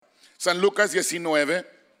San Lucas 19,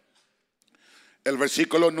 el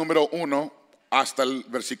versículo número 1 hasta el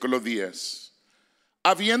versículo 10.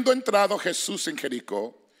 Habiendo entrado Jesús en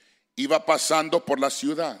Jericó, iba pasando por la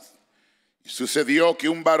ciudad. Y sucedió que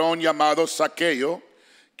un varón llamado Zaqueo,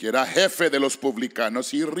 que era jefe de los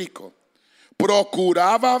publicanos y rico,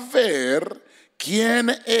 procuraba ver quién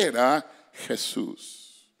era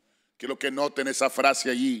Jesús. Quiero que noten esa frase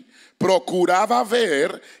allí. Procuraba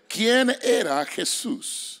ver quién era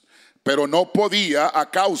Jesús, pero no podía a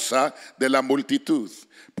causa de la multitud,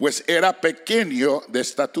 pues era pequeño de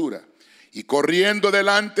estatura. Y corriendo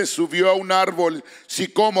delante subió a un árbol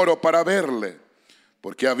sicómoro para verle,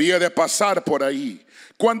 porque había de pasar por ahí.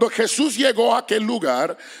 Cuando Jesús llegó a aquel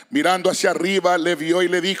lugar, mirando hacia arriba, le vio y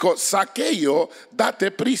le dijo: Zaqueo, date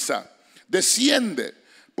prisa, desciende,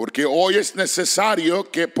 porque hoy es necesario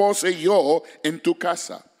que pose yo en tu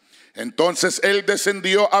casa. Entonces él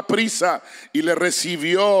descendió a prisa y le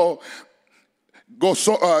recibió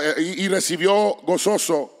gozoso.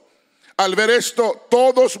 Al ver esto,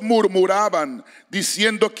 todos murmuraban,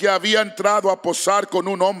 diciendo que había entrado a posar con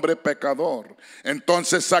un hombre pecador.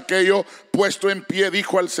 Entonces Zaqueo, puesto en pie,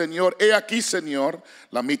 dijo al Señor: He aquí, Señor,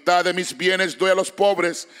 la mitad de mis bienes doy a los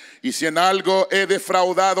pobres, y si en algo he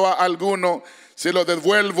defraudado a alguno, se lo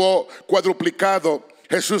devuelvo cuadruplicado.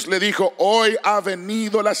 Jesús le dijo: Hoy ha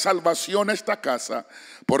venido la salvación a esta casa,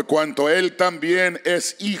 por cuanto él también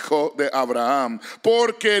es hijo de Abraham,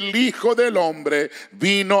 porque el Hijo del Hombre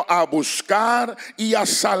vino a buscar y a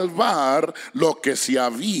salvar lo que se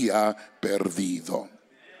había perdido.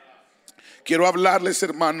 Quiero hablarles,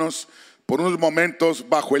 hermanos, por unos momentos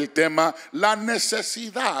bajo el tema la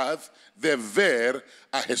necesidad de ver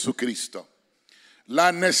a Jesucristo.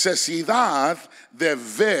 La necesidad de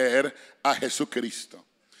ver a Jesucristo.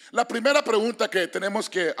 La primera pregunta que tenemos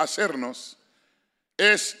que hacernos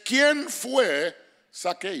es: ¿quién fue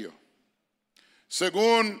Zaqueo?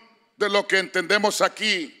 Según de lo que entendemos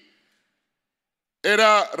aquí,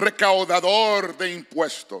 era recaudador de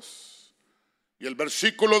impuestos. Y el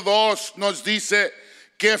versículo 2 nos dice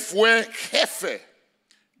que fue jefe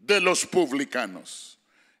de los publicanos.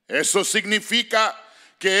 Eso significa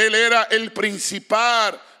que él era el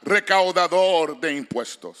principal recaudador de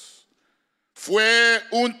impuestos. Fue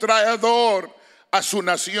un traidor a su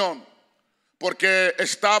nación, porque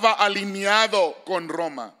estaba alineado con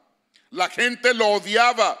Roma. La gente lo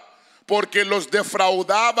odiaba porque los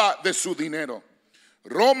defraudaba de su dinero.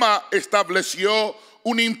 Roma estableció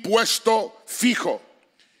un impuesto fijo,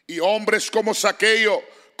 y hombres como Zaqueo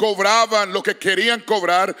cobraban lo que querían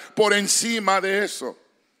cobrar por encima de eso.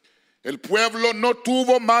 El pueblo no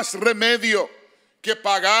tuvo más remedio que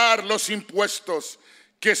pagar los impuestos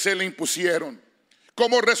que se le impusieron.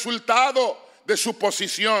 Como resultado de su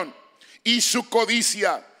posición y su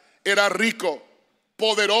codicia, era rico,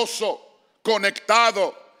 poderoso,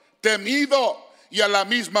 conectado, temido y a la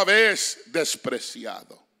misma vez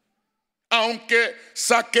despreciado. Aunque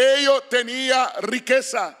Zaqueo tenía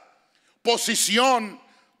riqueza, posición,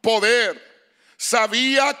 poder,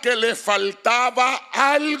 sabía que le faltaba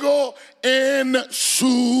algo en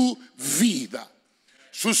su vida.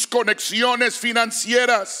 Sus conexiones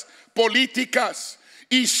financieras, políticas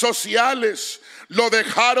y sociales lo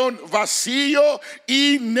dejaron vacío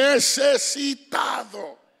y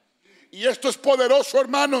necesitado. Y esto es poderoso,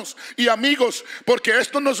 hermanos y amigos, porque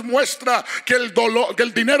esto nos muestra que el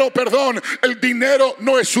dinero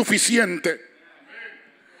no es suficiente.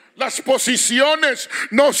 Las posiciones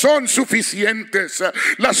no son suficientes.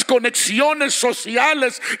 Las conexiones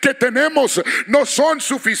sociales que tenemos no son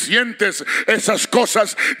suficientes. Esas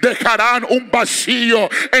cosas dejarán un vacío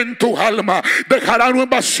en tu alma, dejarán un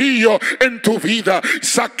vacío en tu vida.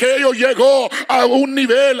 Zaqueo llegó a un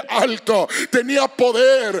nivel alto. Tenía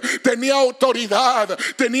poder, tenía autoridad,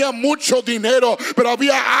 tenía mucho dinero, pero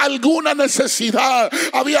había alguna necesidad.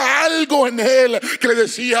 Había algo en él que le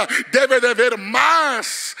decía: debe de haber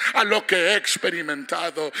más a lo que he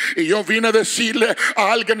experimentado. Y yo vine a decirle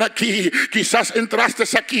a alguien aquí: quizás entraste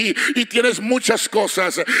aquí y tienes muchas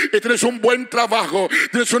cosas, y tienes un buen trabajo,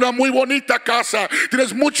 tienes una muy bonita casa,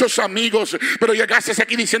 tienes muchos amigos, pero llegaste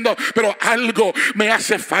aquí diciendo: pero algo me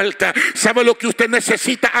hace falta. ¿Sabe lo que usted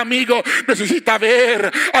necesita, amigo? Necesita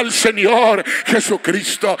ver al Señor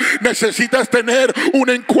Jesucristo. Necesitas tener un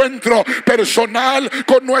encuentro personal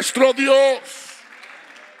con nuestro Dios.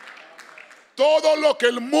 Todo lo que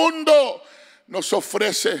el mundo nos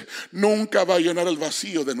ofrece nunca va a llenar el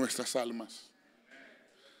vacío de nuestras almas.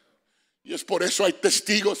 Y es por eso hay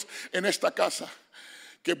testigos en esta casa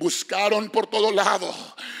que buscaron por todo lado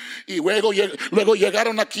Y luego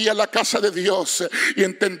llegaron aquí a la casa de Dios y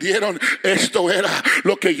entendieron, esto era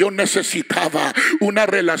lo que yo necesitaba, una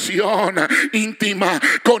relación íntima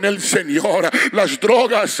con el Señor. Las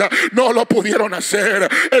drogas no lo pudieron hacer,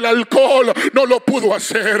 el alcohol no lo pudo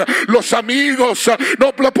hacer, los amigos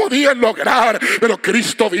no lo podían lograr, pero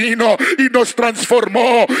Cristo vino y nos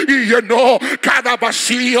transformó y llenó cada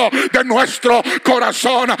vacío de nuestro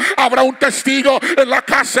corazón. Habrá un testigo en la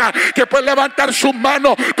casa que puede levantar su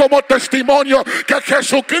mano como testimonio que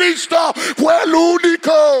Jesucristo fue el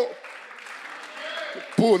único que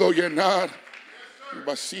pudo llenar el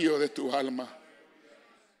vacío de tu alma.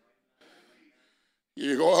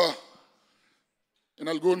 Llegó en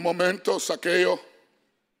algún momento, Zaqueo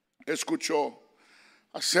escuchó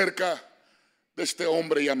acerca de este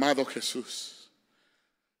hombre llamado Jesús.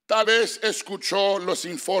 Tal vez escuchó los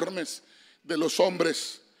informes de los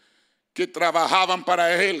hombres que trabajaban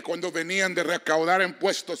para él cuando venían de recaudar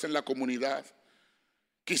impuestos en la comunidad.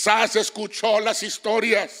 Quizás escuchó las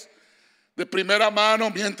historias de primera mano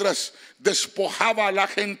mientras despojaba a la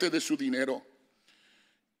gente de su dinero.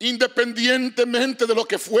 Independientemente de lo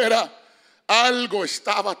que fuera, algo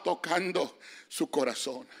estaba tocando su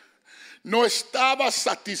corazón. No estaba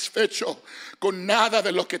satisfecho con nada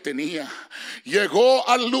de lo que tenía. Llegó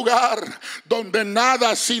al lugar donde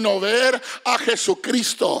nada sino ver a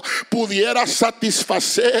Jesucristo pudiera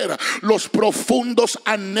satisfacer los profundos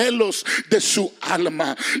anhelos de su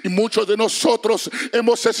alma. Y muchos de nosotros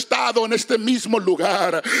hemos estado en este mismo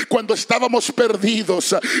lugar. Cuando estábamos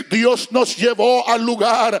perdidos, Dios nos llevó al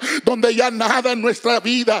lugar donde ya nada en nuestra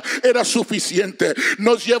vida era suficiente.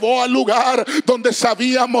 Nos llevó al lugar donde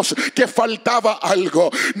sabíamos que faltaba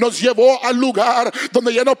algo. Nos llevó al lugar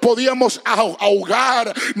donde ya no podíamos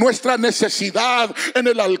ahogar nuestra necesidad en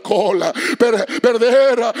el alcohol,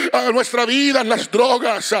 perder nuestra vida en las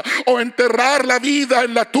drogas, o enterrar la vida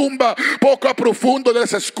en la tumba poco a profundo de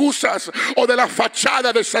las excusas o de la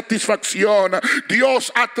fachada de satisfacción.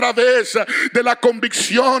 Dios, a través de la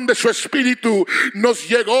convicción de su Espíritu, nos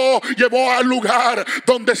llevó al lugar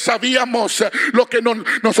donde sabíamos lo que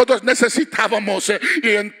nosotros necesitábamos, y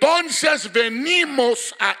entonces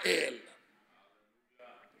venimos a Él.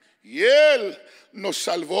 Y Él nos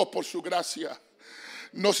salvó por su gracia,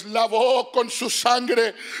 nos lavó con su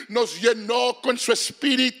sangre, nos llenó con su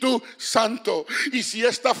Espíritu Santo. Y si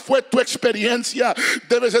esta fue tu experiencia,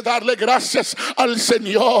 debes de darle gracias al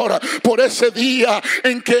Señor por ese día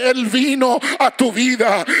en que Él vino a tu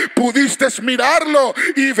vida. Pudiste mirarlo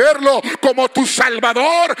y verlo como tu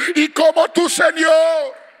Salvador y como tu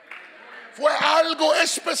Señor. Fue algo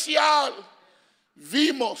especial.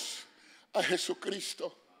 Vimos a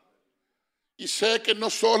Jesucristo. Y sé que no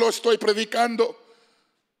solo estoy predicando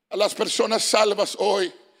a las personas salvas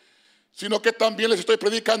hoy, sino que también les estoy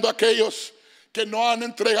predicando a aquellos que no han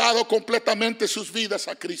entregado completamente sus vidas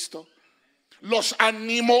a Cristo. Los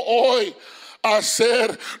animo hoy a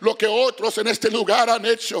hacer lo que otros en este lugar han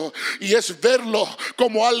hecho, y es verlo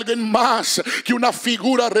como alguien más que una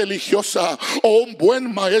figura religiosa o un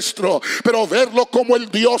buen maestro, pero verlo como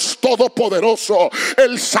el Dios todopoderoso,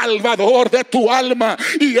 el Salvador de tu alma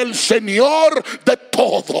y el Señor de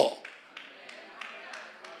todo.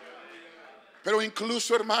 Pero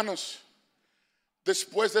incluso, hermanos,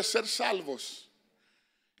 después de ser salvos,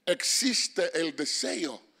 existe el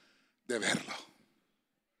deseo de verlo.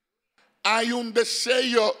 Hay un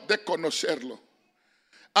deseo de conocerlo.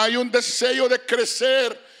 Hay un deseo de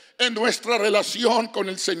crecer en nuestra relación con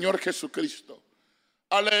el Señor Jesucristo.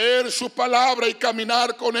 Al leer su palabra y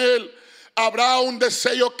caminar con Él, habrá un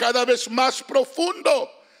deseo cada vez más profundo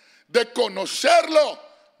de conocerlo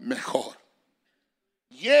mejor.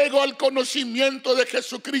 Llego al conocimiento de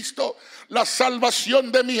Jesucristo, la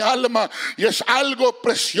salvación de mi alma, y es algo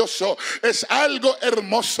precioso, es algo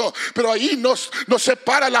hermoso. Pero ahí nos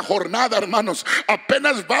separa la jornada, hermanos.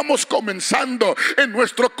 Apenas vamos comenzando en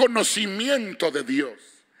nuestro conocimiento de Dios.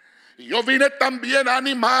 Y yo vine también a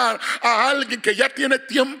animar a alguien que ya tiene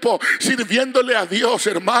tiempo sirviéndole a Dios,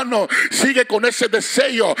 hermano. Sigue con ese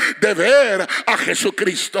deseo de ver a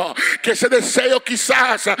Jesucristo, que ese deseo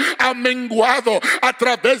quizás ha menguado a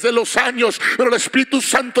través de los años, pero el Espíritu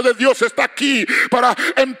Santo de Dios está aquí para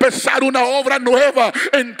empezar una obra nueva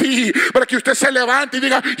en ti, para que usted se levante y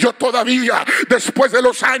diga: yo todavía, después de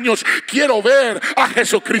los años, quiero ver a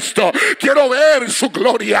Jesucristo, quiero ver su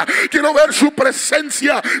gloria, quiero ver su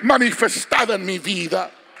presencia manifestada en mi vida.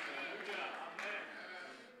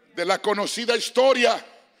 De la conocida historia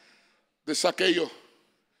de Zaqueo,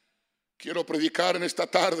 quiero predicar en esta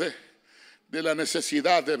tarde de la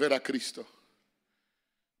necesidad de ver a Cristo.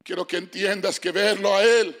 Quiero que entiendas que verlo a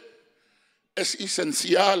Él es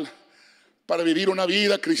esencial para vivir una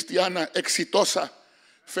vida cristiana exitosa,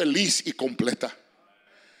 feliz y completa.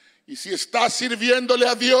 Y si estás sirviéndole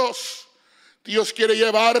a Dios, Dios quiere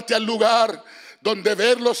llevarte al lugar donde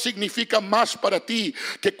verlo significa más para ti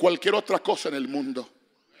que cualquier otra cosa en el mundo.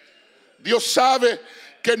 Dios sabe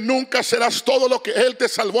que nunca serás todo lo que Él te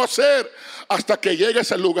salvó a ser hasta que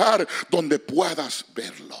llegues al lugar donde puedas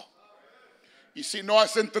verlo. Y si no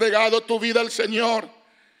has entregado tu vida al Señor,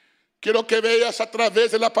 quiero que veas a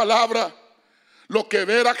través de la palabra lo que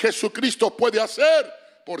ver a Jesucristo puede hacer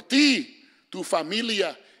por ti, tu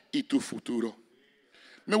familia y tu futuro.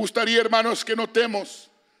 Me gustaría, hermanos, que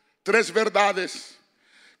notemos 3 verdades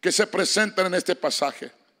que se presentan en este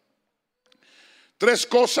pasaje. 3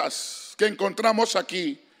 cosas que encontramos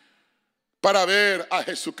aquí para ver a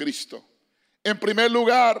Jesucristo. En primer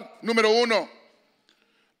lugar, número 1,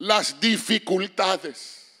 las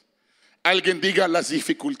dificultades. Alguien diga las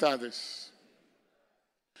dificultades.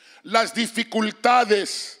 Las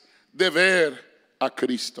dificultades de ver a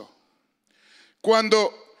Cristo.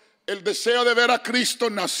 Cuando el deseo de ver a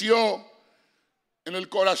Cristo nació en el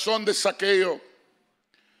corazón de Zaqueo,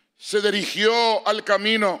 se dirigió al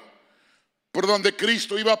camino por donde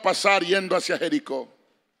Cristo iba a pasar yendo hacia Jericó.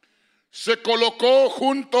 Se colocó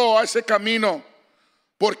junto a ese camino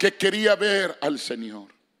porque quería ver al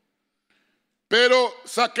Señor. Pero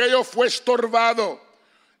Zaqueo fue estorbado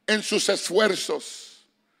en sus esfuerzos.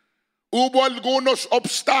 Hubo algunos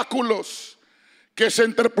obstáculos que se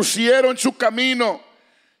interpusieron en su camino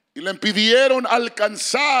y le impidieron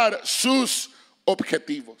alcanzar sus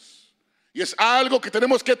objetivos. Y es algo que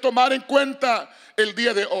tenemos que tomar en cuenta el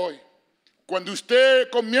día de hoy. Cuando usted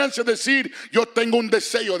comience a decir: yo tengo un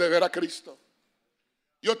deseo de ver a Cristo,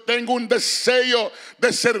 yo tengo un deseo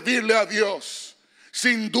de servirle a Dios,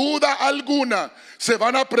 sin duda alguna se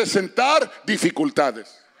van a presentar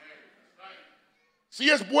dificultades. Sí,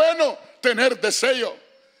 es bueno tener deseo.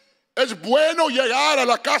 Es bueno llegar a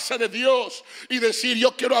la casa de Dios y decir: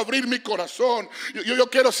 yo quiero abrir mi corazón, yo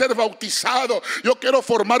quiero ser bautizado, yo quiero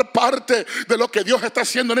formar parte de lo que Dios está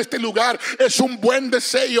haciendo en este lugar. Es un buen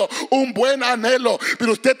deseo, un buen anhelo,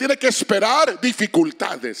 pero usted tiene que esperar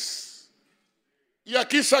dificultades. Y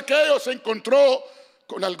aquí Zaqueo se encontró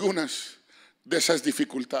con algunas de esas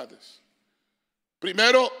dificultades.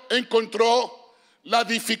 Primero, encontró la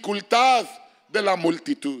dificultad de la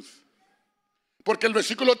multitud. Porque el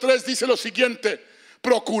versículo 3 dice lo siguiente: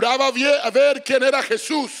 procuraba ver quién era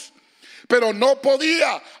Jesús, pero no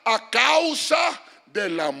podía a causa de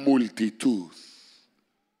la multitud.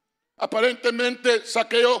 Aparentemente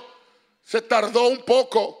Zaqueo se tardó un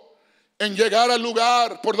poco en llegar al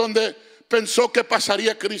lugar por donde pensó que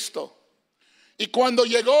pasaría Cristo. Y cuando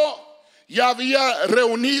llegó, ya había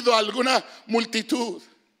reunido a alguna multitud.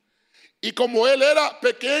 Y como él era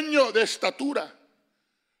pequeño de estatura,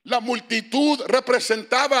 la multitud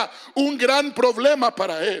representaba un gran problema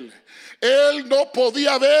para él. Él no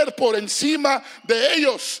podía ver por encima de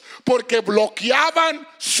ellos porque bloqueaban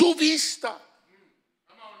su vista.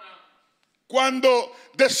 Cuando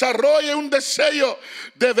desarrolle un deseo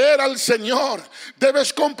de ver al Señor,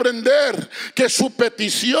 debes comprender que su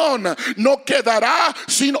petición no quedará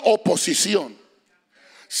sin oposición.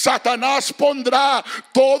 Satanás pondrá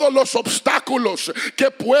todos los obstáculos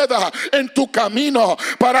que pueda en tu camino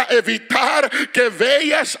para evitar que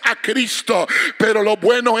veas a Cristo. Pero lo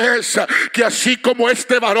bueno es que así como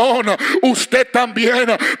este varón, usted también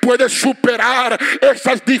puede superar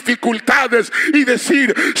esas dificultades y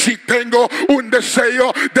decir: si tengo un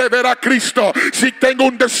deseo de ver a Cristo, si tengo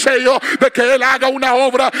un deseo de que Él haga una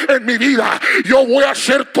obra en mi vida, yo voy a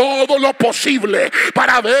hacer todo lo posible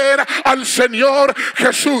para ver al Señor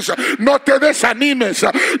Jesús. No te desanimes,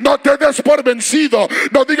 no te des por vencido,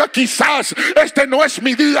 no diga: quizás este no es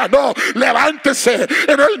mi día. No, levántese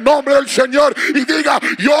en el nombre del Señor y diga: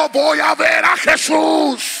 yo voy a ver a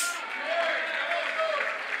Jesús.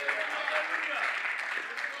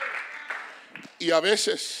 Y a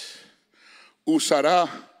veces usará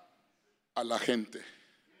a la gente.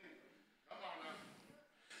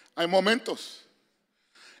 Hay momentos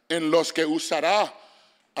en los que usará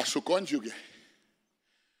a su cónyuge,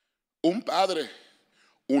 un padre,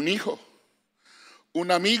 un hijo, un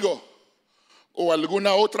amigo o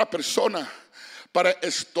alguna otra persona para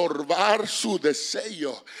estorbar su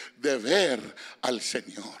deseo de ver al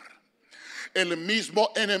Señor. El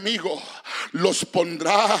mismo enemigo los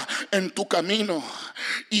pondrá en tu camino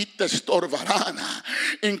y te estorbarán.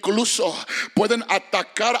 Incluso pueden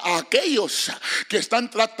atacar a aquellos que están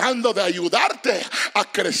tratando de ayudarte a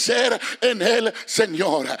crecer en el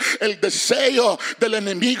Señor. El deseo del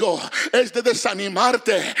enemigo es de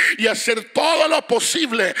desanimarte y hacer todo lo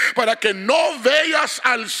posible para que no veas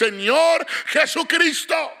al Señor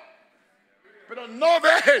Jesucristo. Pero no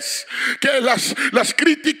dejes que las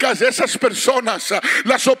críticas de esas personas,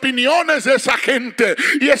 las opiniones de esa gente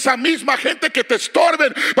y esa misma gente que te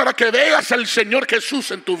estorben para que veas al Señor Jesús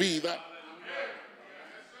en tu vida.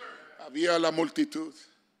 Había la multitud.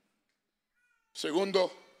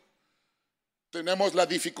 Segundo, tenemos la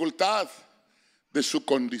dificultad de su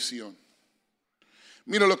condición.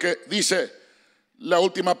 Mira lo que dice la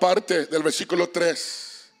última parte del versículo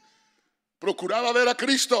 3. Procuraba ver a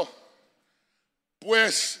Cristo,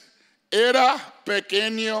 pues era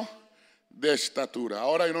pequeño de estatura.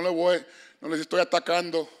 Ahora yo no les estoy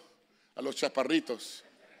atacando a los chaparritos.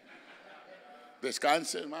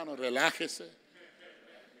 Descanse, hermano, relájese.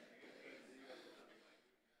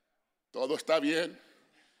 Todo está bien.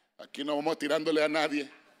 Aquí no vamos tirándole a nadie.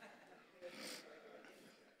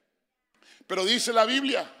 Pero dice la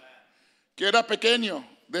Biblia que era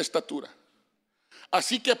pequeño de estatura.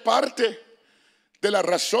 Así que parte de la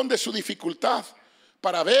razón de su dificultad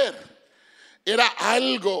para ver era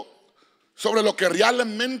algo sobre lo que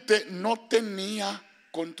realmente no tenía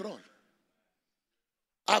control.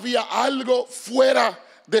 Había algo fuera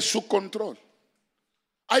de su control.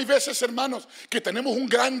 Hay veces, hermanos, que tenemos un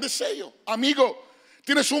gran deseo. Amigo,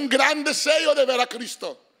 tienes un gran deseo de ver a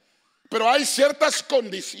Cristo, pero hay ciertas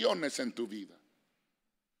condiciones en tu vida,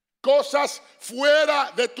 cosas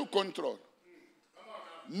fuera de tu control.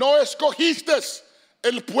 No escogiste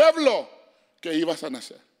el pueblo que ibas a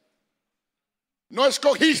nacer. No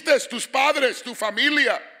escogiste tus padres, tu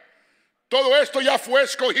familia. Todo esto ya fue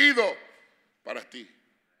escogido para ti.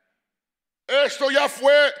 Esto ya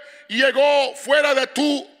llegó fuera de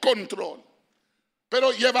tu control.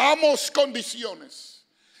 Pero llevamos condiciones,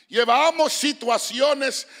 llevamos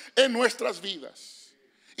situaciones en nuestras vidas.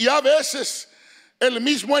 Y a veces el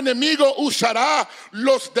mismo enemigo usará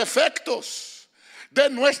los defectos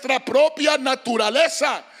de nuestra propia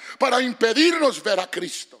naturaleza para impedirnos ver a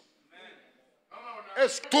Cristo.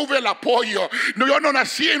 Tuve el apoyo. Yo no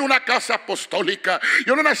nací en una casa apostólica.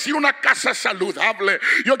 Yo no nací en una casa saludable.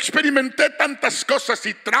 Yo experimenté tantas cosas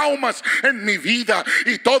y traumas en mi vida.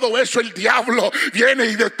 Y todo eso el diablo viene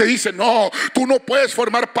y te dice: no, tú no puedes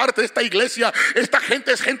formar parte de esta iglesia. Esta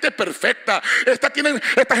gente es gente perfecta. Esta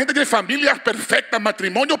gente tiene familias perfectas,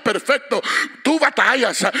 matrimonio perfecto. Tú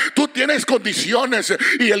batallas, tú tienes condiciones.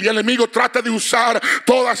 Y el enemigo trata de usar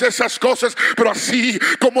todas esas cosas. Pero así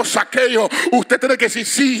como Zaqueo, usted tiene que decir: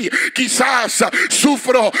 sí, quizás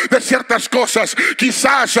sufro de ciertas cosas,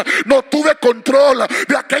 quizás no tuve control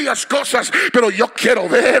de aquellas cosas, pero yo quiero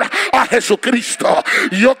ver a Jesucristo.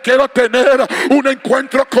 Yo quiero tener un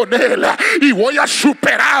encuentro con Él y voy a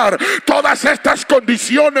superar todas estas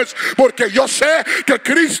condiciones, porque yo sé que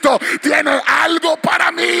Cristo tiene algo para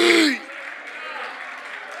mí.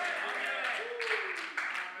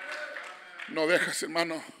 No dejes,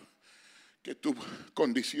 hermano, que tu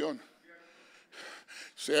condición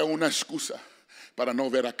sea una excusa para no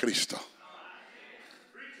ver a Cristo.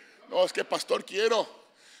 No, es que pastor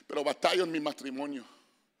quiero, pero batallo en mi matrimonio.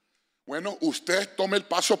 Bueno, usted tome el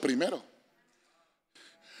paso primero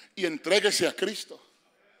y entréguese a Cristo.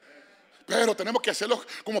 Pero tenemos que hacerlo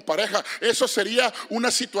como pareja. Eso sería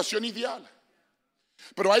una situación ideal.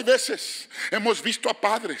 Pero hay veces hemos visto a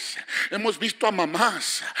padres, hemos visto a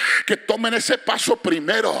mamás que toman ese paso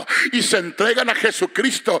primero y se entregan a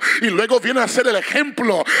Jesucristo y luego vienen a ser el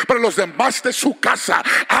ejemplo para los demás de su casa.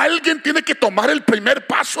 Alguien tiene que tomar el primer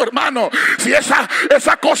paso, hermano. Si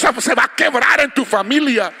esa cosa se va a quebrar en tu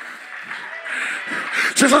familia,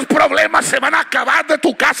 si esos problemas se van a acabar de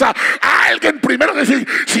tu casa, alguien primero decir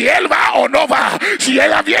si él va o no va, si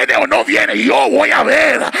ella viene o no viene. Yo voy a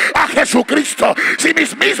ver a Jesucristo. Si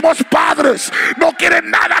mis mismos padres no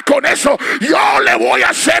quieren nada con eso, yo le voy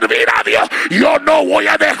a servir a Dios. Yo no voy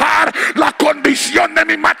a dejar la condición de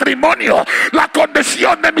mi matrimonio, la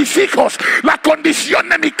condición de mis hijos, la condición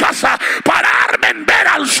de mi casa, pararme en ver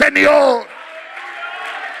al Señor.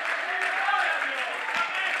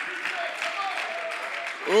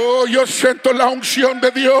 Oh, yo siento la unción de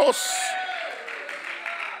Dios.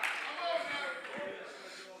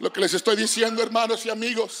 Lo que les estoy diciendo, hermanos y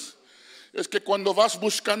amigos, es que cuando vas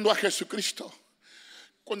buscando a Jesucristo,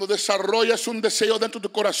 cuando desarrollas un deseo dentro de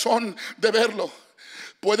tu corazón de verlo,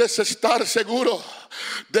 puedes estar seguro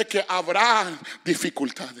de que habrá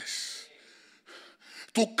dificultades.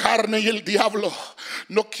 Tu carne y el diablo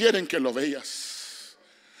no quieren que lo veas.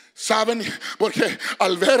 ¿Saben? Porque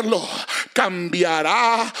al verlo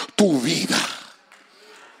cambiará tu vida.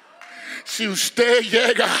 Si usted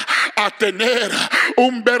llega a tener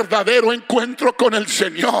un verdadero encuentro con el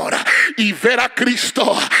Señor y ver a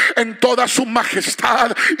Cristo en toda su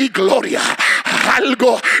majestad y gloria,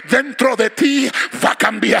 algo dentro de ti va a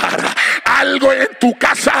cambiar, algo en tu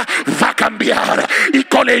casa va a cambiar, y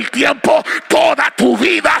con el tiempo toda tu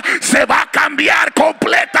vida se va a cambiar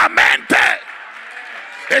completamente.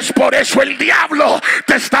 Es por eso el diablo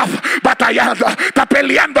te está batallando, está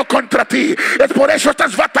peleando contra ti. Es por eso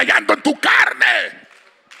estás batallando en tu carne.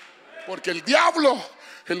 Porque el diablo,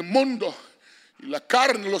 el mundo y la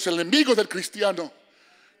carne, los enemigos del cristiano,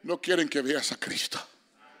 no quieren que veas a Cristo.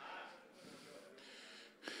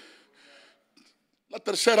 La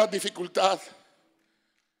tercera dificultad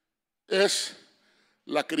es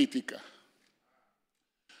la crítica.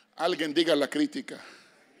 Alguien diga la crítica.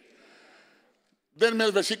 Denme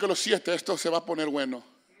el versículo 7, esto se va a poner bueno.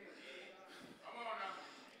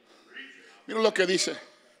 Miren lo que dice.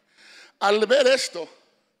 Al ver esto,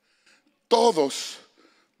 todos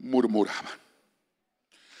murmuraban.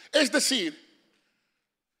 Es decir,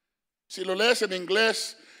 si lo lees en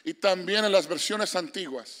inglés y también en las versiones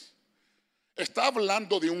antiguas, está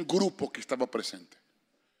hablando de un grupo que estaba presente.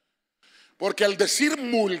 Porque al decir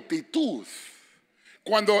multitud,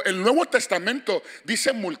 cuando el Nuevo Testamento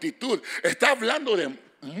dice multitud, está hablando de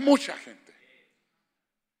mucha gente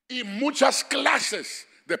y muchas clases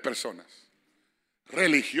de personas,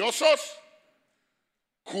 religiosos,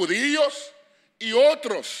 judíos y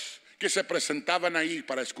otros que se presentaban ahí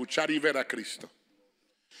para escuchar y ver a Cristo.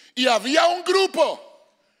 Y había un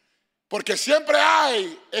grupo, porque siempre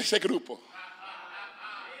hay ese grupo.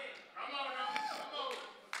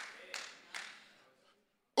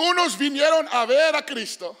 Unos vinieron a ver a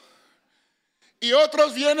Cristo y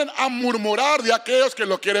otros vienen a murmurar de aquellos que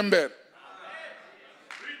lo quieren ver.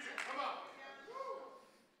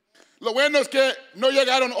 Lo bueno es que no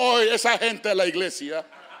llegaron hoy esa gente a la iglesia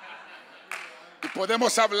y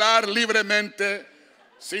podemos hablar libremente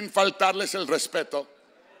sin faltarles el respeto.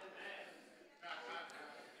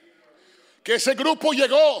 Que ese grupo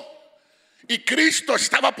llegó y Cristo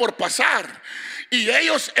estaba por pasar. Y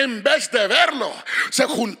ellos, en vez de verlo, se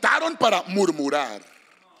juntaron para murmurar.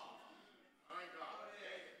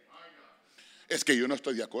 Es que yo no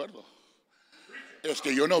estoy de acuerdo. Es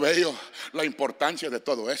que yo no veo la importancia de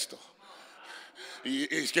todo esto.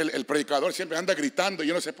 Y es que el predicador siempre anda gritando,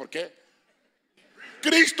 yo no sé por qué.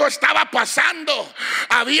 Cristo estaba pasando,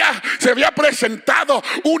 se había presentado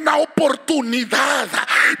una oportunidad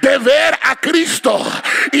de ver a Cristo,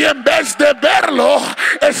 y en vez de verlo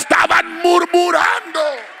estaban murmurando.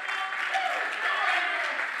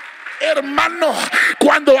 Hermano,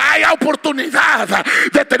 cuando haya oportunidad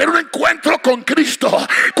de tener un encuentro con Cristo,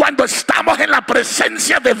 cuando estamos en la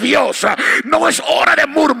presencia de Dios, no es hora de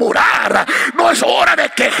murmurar, no es hora de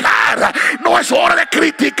quejar, no es hora de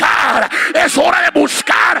criticar, es hora de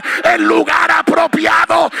buscar el lugar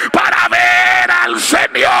apropiado para ver al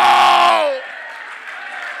Señor.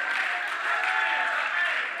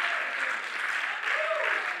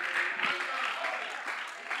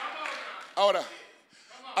 Ahora,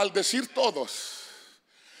 al decir todos,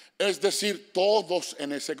 es decir todos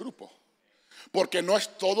en ese grupo, porque no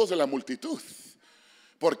es todos de la multitud,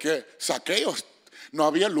 porque Zaqueos no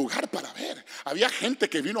había lugar para ver, había gente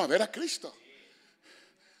que vino a ver a Cristo.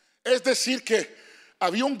 Es decir que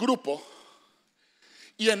había un grupo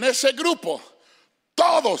y en ese grupo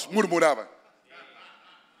todos murmuraban.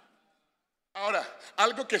 Ahora,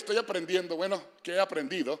 algo que estoy aprendiendo, que he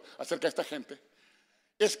aprendido acerca de esta gente,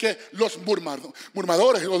 es que los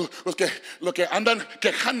murmuradores, los que andan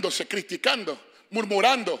quejándose, criticando,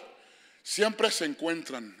 murmurando, siempre se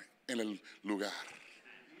encuentran en el lugar.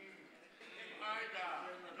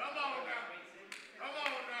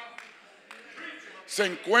 Se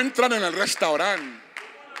encuentran en el restaurante.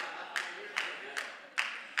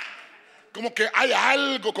 Como que hay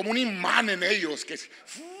algo, como un imán en ellos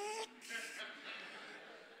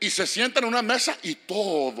y se sientan en una mesa y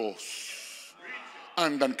todos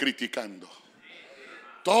andan criticando.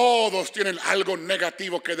 Todos tienen algo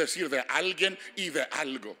negativo que decir de alguien y de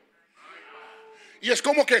algo. Y es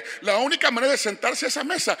como que la única manera de sentarse a esa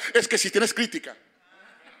mesa es que si tienes crítica.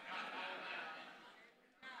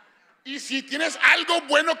 Y si tienes algo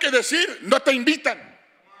bueno que decir, no te invitan.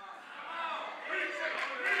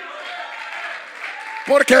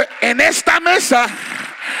 Porque en esta mesa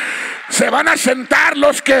se van a sentar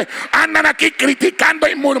los que andan aquí criticando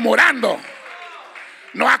y murmurando.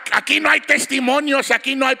 No, aquí no hay testimonios,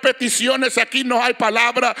 aquí no hay peticiones, aquí no hay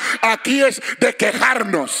palabra. Aquí es de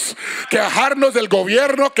quejarnos. Quejarnos del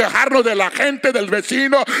gobierno, quejarnos de la gente, del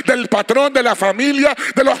vecino, del patrón, de la familia,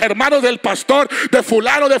 de los hermanos del pastor, de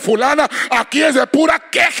fulano, de fulana. Aquí es de pura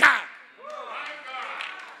queja.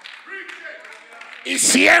 Y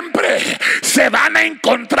siempre se van a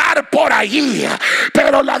encontrar por allí.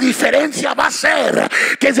 Pero la diferencia va a ser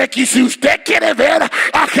que de que si usted quiere ver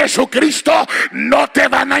a Jesucristo, no te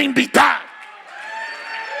van a invitar.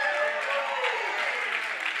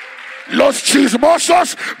 Los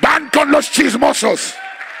chismosos van con los chismosos.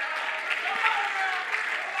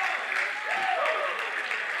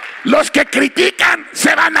 Los que critican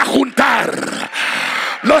se van a juntar.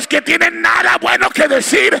 Los que tienen nada bueno que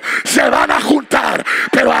decir se van a juntar.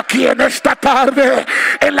 Pero aquí en esta tarde,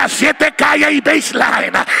 en las 7 calles y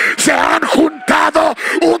baseline, se han juntado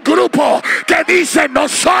un grupo que dice: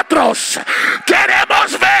 nosotros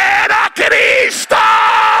queremos ver a Cristo.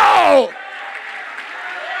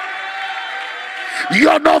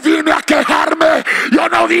 Yo no vine a quejarme, yo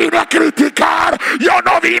no vine a criticar, yo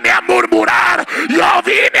no vine a murmurar, yo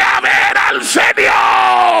vine a ver al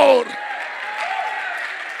Señor.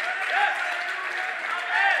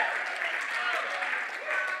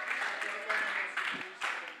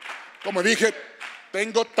 Como dije,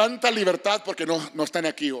 tengo tanta libertad porque no están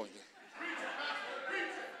aquí hoy.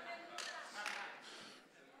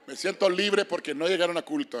 Me siento libre porque no llegaron a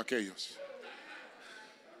culto aquellos.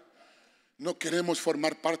 No queremos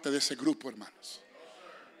formar parte de ese grupo, hermanos.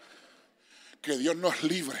 Que Dios nos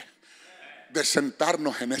libre de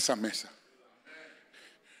sentarnos en esa mesa.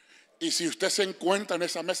 Y si usted se encuentra en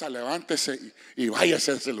esa mesa, levántese y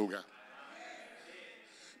váyase a ese lugar.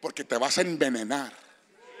 Porque te vas a envenenar.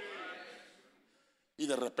 Y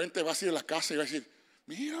de repente vas a ir a la casa y vas a decir: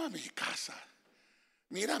 mira mi casa,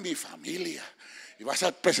 mira mi familia. Y vas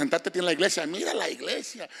a presentarte en la iglesia: mira la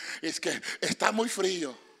iglesia, es que está muy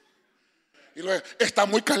frío. Y luego está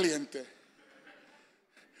muy caliente.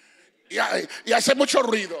 Y hace mucho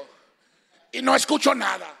ruido. Y no escucho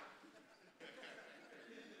nada.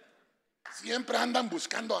 Siempre andan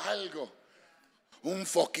buscando algo. Un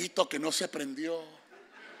foquito que no se prendió.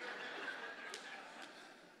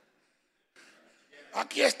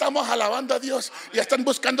 Aquí estamos alabando a Dios y están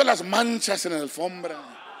buscando las manchas en la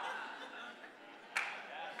alfombra.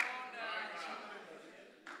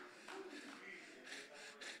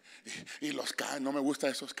 Y los cantos, no me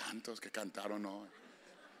gustan esos cantos que cantaron hoy.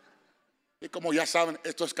 Y como ya saben,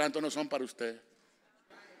 estos cantos no son para usted,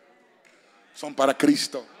 son para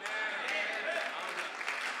Cristo.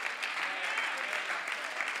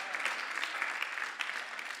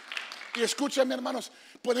 Y escúchame, hermanos,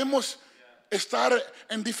 podemos estar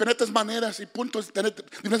en diferentes maneras y tener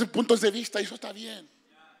diferentes puntos de vista, y eso está bien.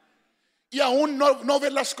 Y aún no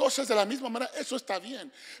ver las cosas de la misma manera, eso está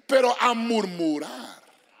bien. Pero a murmurar,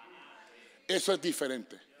 eso es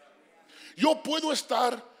diferente. Yo puedo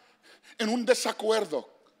estar en un desacuerdo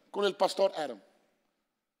con el pastor Adam.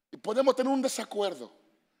 Y podemos tener un desacuerdo.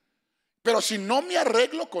 Pero si no me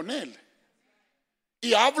arreglo con él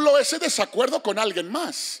y hablo ese desacuerdo con alguien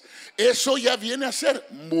más, eso ya viene a ser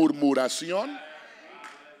murmuración,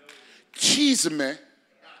 chisme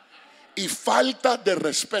y falta de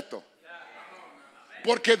respeto.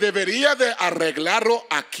 Porque debería de arreglarlo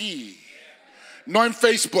aquí, no en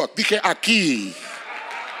Facebook. Dije aquí.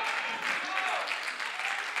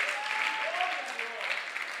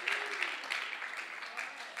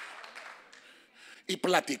 Y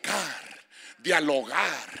platicar,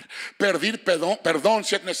 dialogar, pedir perdón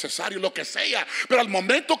si es necesario, lo que sea. Pero al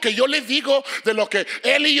momento que yo le digo de lo que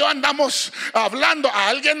él y yo andamos hablando a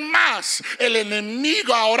alguien más, el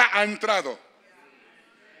enemigo ahora ha entrado.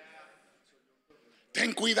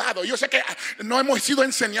 Ten cuidado. Yo sé que no hemos sido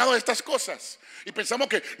enseñados estas cosas y pensamos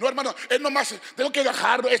que no, hermano, es nomás tengo que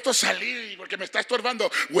dejar esto salir porque me está estorbando.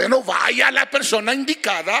 Bueno, vaya a la persona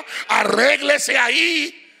indicada, arréglese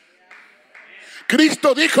ahí.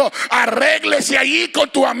 Cristo dijo: arréglese allí con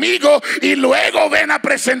tu amigo y luego ven a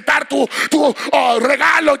presentar tu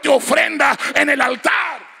regalo, tu ofrenda en el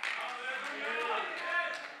altar.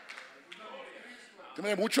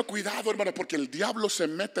 Tenme mucho cuidado, hermano, porque el diablo se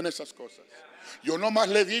mete en esas cosas. Yo nomás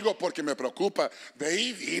le digo porque me preocupa. Ve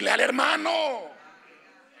y dile al hermano: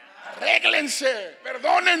 arréglense,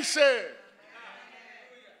 perdónense.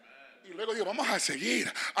 Y luego digo: vamos a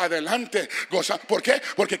seguir adelante, gozar. ¿Por qué?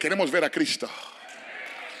 Porque queremos ver a Cristo.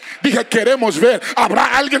 Dije: queremos ver.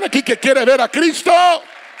 ¿Habrá alguien aquí que quiere ver a Cristo?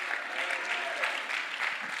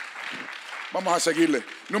 Vamos a seguirle.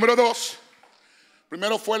 Número 2.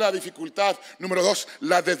 Primero fue la dificultad. Número 2,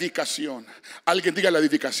 la dedicación. Alguien diga: la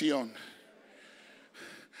dedicación.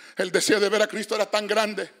 El deseo de ver a Cristo era tan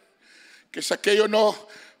grande que Zaqueo no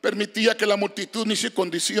permitía que la multitud ni su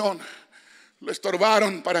condición lo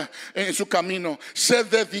estorbaron en su camino. Se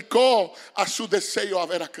dedicó a su deseo a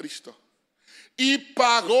ver a Cristo y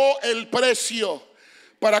pagó el precio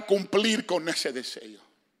para cumplir con ese deseo.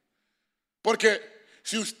 Porque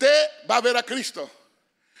si usted va a ver a Cristo,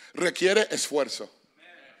 requiere esfuerzo.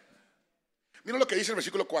 Mira lo que dice el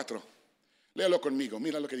versículo 4. Léalo conmigo,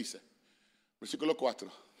 mira lo que dice. Versículo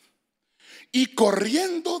 4. Y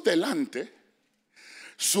corriendo delante,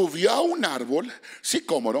 subió a un árbol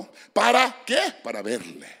sicómoro. ¿Para qué? Para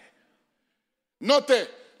verle.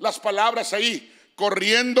 Note las palabras ahí.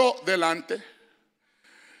 Corriendo delante,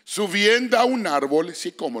 subiendo a un árbol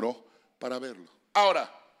sicómoro para verlo. Ahora,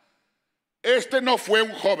 este no fue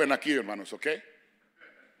un joven aquí, hermanos, ¿ok?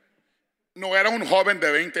 No era un joven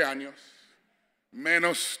de 20 años,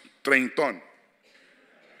 menos treintón.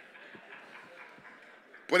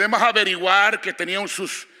 Podemos averiguar que tenía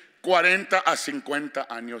sus 40 a 50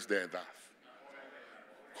 años de edad.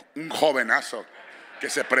 Un jovenazo que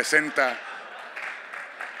se presenta,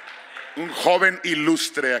 un joven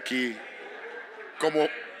ilustre aquí, como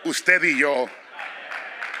usted y yo,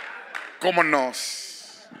 como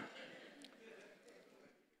nos.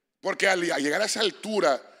 Porque al llegar a esa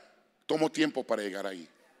altura, tomó tiempo para llegar ahí.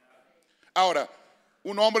 Ahora,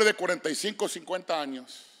 un hombre de 45, 50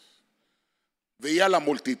 años veía la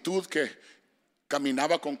multitud que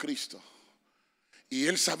caminaba con Cristo. Y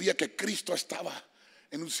él sabía que Cristo estaba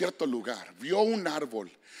en un cierto lugar. Vio un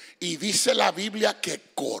árbol y dice la Biblia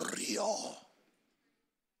que corrió.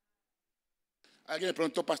 Alguien le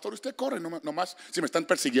preguntó: pastor, ¿usted corre nomás si me están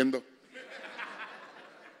persiguiendo?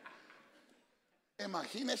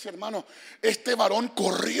 Imagínese, hermano, este varón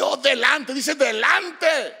corrió delante. Dice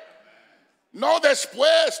delante, no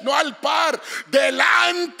después, no al par,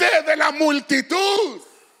 delante de la multitud.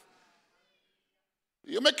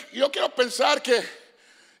 Yo quiero pensar que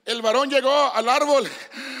el varón llegó al árbol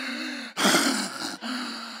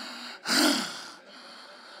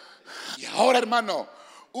y ahora, hermano,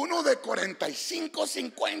 uno de 45,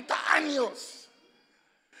 50 años,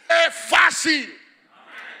 es fácil.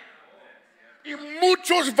 Y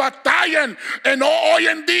muchos batallan hoy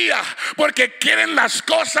en día porque quieren las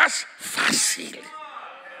cosas fáciles.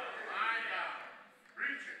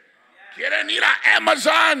 Quieren ir a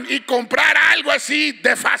Amazon y comprar algo así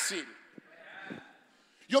de fácil.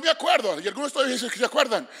 Yo me acuerdo, y algunos de ustedes se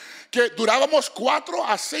acuerdan, que durábamos 4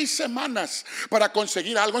 a 6 semanas para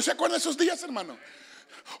conseguir algo. ¿No se acuerdan de esos días, hermano?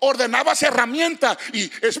 Ordenabas herramienta y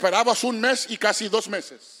esperabas un mes y casi 2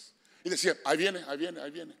 meses. Y decía, ahí viene, ahí viene,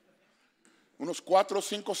 ahí viene. Unos 4 o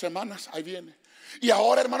 5 semanas, ahí viene. Y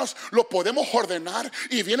ahora, hermanos, lo podemos ordenar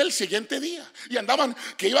y viene el siguiente día. Y andaban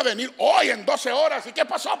que iba a venir hoy en 12 horas. ¿Y qué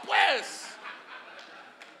pasó, pues?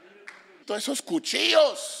 Todos esos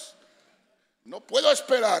cuchillos, no puedo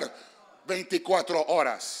esperar 24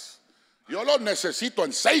 horas. Yo los necesito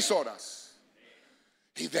en 6 horas.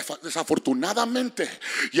 Y desafortunadamente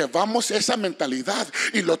llevamos esa mentalidad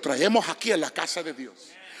y lo traemos aquí en la casa de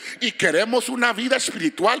Dios. Y queremos una vida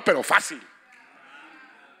espiritual, pero fácil.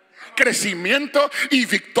 Crecimiento y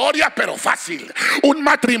victoria, pero fácil. Un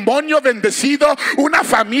matrimonio bendecido, una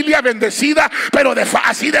familia bendecida, pero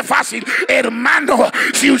así de fácil. Hermano,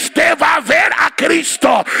 si usted va a ver a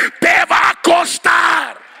Cristo, te va a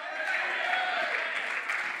costar.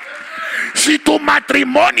 Si tu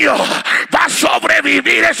matrimonio va a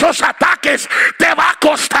sobrevivir esos ataques, te va a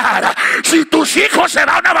costar. Si tus hijos se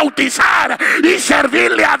van a bautizar y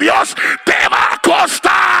servirle a Dios, te va a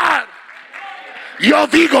costar. Yo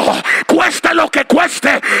digo, cueste lo que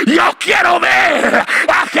cueste, yo quiero ver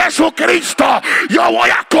a Jesucristo. Yo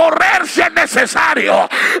voy a correr si es necesario,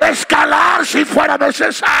 escalar si fuera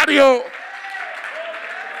necesario.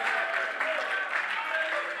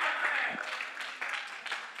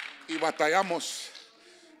 Y batallamos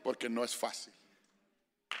porque no es fácil.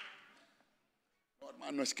 No,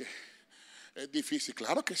 hermano, es que es difícil.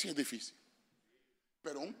 Claro que sí es difícil.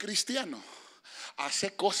 Pero un cristiano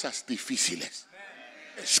hace cosas difíciles.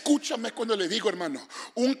 Escúchame cuando le digo, hermano,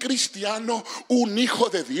 un cristiano, un hijo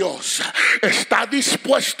de Dios, está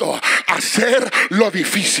dispuesto a hacer lo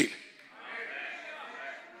difícil.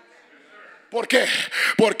 ¿Por qué?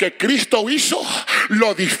 Porque Cristo hizo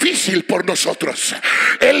lo difícil por nosotros.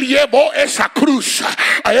 Él llevó esa cruz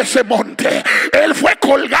a ese monte. Él fue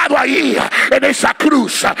colgado ahí en esa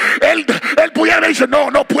cruz. Él pudiera decir,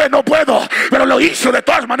 no puedo. Pero lo hizo de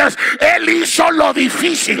todas maneras. Él hizo lo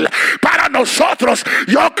difícil para nosotros.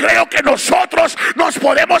 Yo creo que nosotros nos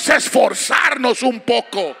podemos esforzarnos un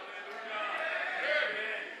poco.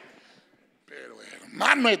 Pero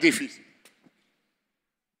hermano, es difícil.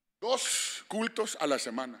 2 cultos a la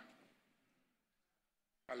semana.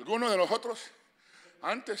 Algunos de nosotros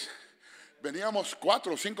antes veníamos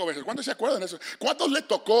 4 o 5 veces. ¿Cuántos se acuerdan de eso? ¿Cuántos le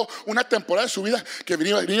tocó una temporada de su vida que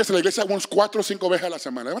venías a la iglesia unos 4 o 5 veces a la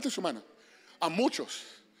semana? Levanten su mano. A muchos.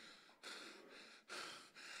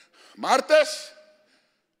 Martes,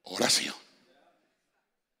 oración.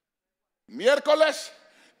 Miércoles,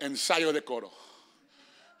 ensayo de coro.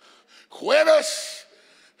 Jueves,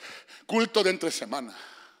 culto de entre semana.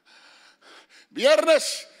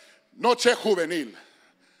 Viernes, noche juvenil.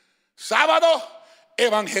 Sábado,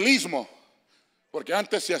 evangelismo. Porque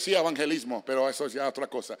antes se hacía evangelismo, pero eso es ya otra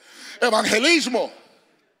cosa. Evangelismo.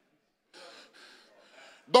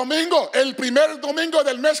 Domingo, el primer domingo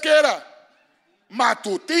del mes, ¿qué era?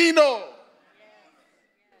 Matutino.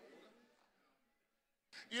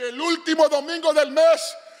 Y el último domingo del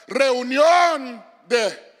mes, reunión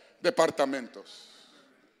de departamentos.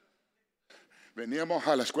 Veníamos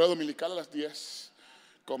a la escuela dominical a las 10.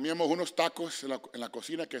 Comíamos unos tacos en la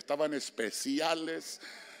cocina que estaban especiales.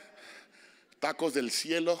 Tacos del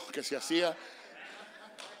cielo que se hacía.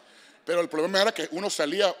 Pero el problema era que uno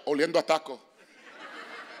salía oliendo a taco.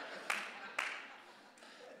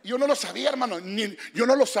 Yo no lo sabía, hermano. Yo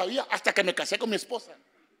no lo sabía hasta que me casé con mi esposa.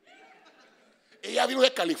 Ella vino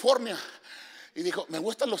de California y dijo, me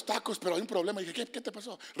gustan los tacos, pero hay un problema. Y dije, ¿qué te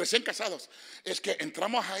pasó? Recién casados. Es que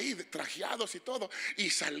entramos ahí trajeados y todo, y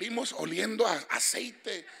salimos oliendo a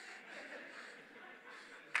aceite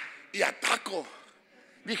y a taco.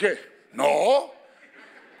 Dije, no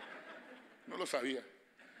lo sabía.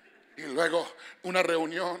 Y luego una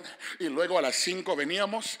reunión, y luego a las 5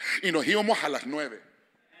 veníamos y nos íbamos a las 9.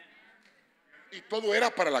 Y todo era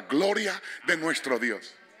para la gloria de nuestro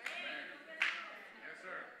Dios.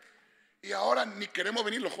 Y ahora ni queremos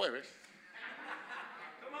venir los jueves.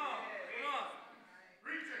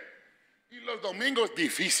 Y los domingos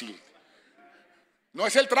difícil. No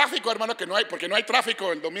es el tráfico, hermano, que no hay, porque no hay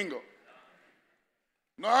tráfico el domingo.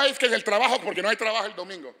 No es que es el trabajo, porque no hay trabajo el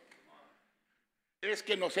domingo. Es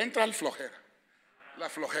que nos entra la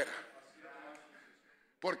flojera.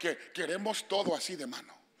 Porque queremos todo así de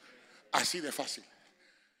mano, así de fácil.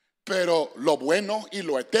 Pero lo bueno y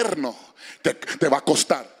lo eterno te va a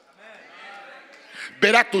costar.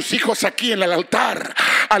 Ver a tus hijos aquí en el altar,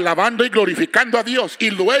 alabando y glorificando a Dios, y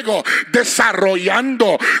luego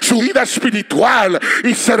desarrollando su vida espiritual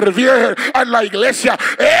y servir a la iglesia.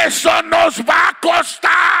 Eso nos va a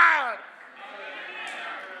costar.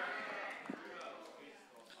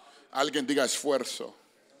 Alguien diga esfuerzo.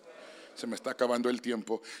 Se me está acabando el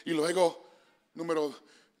tiempo. Y luego,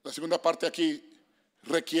 la segunda parte aquí,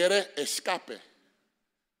 requiere escape.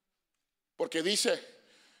 Porque dice,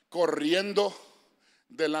 corriendo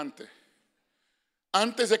delante.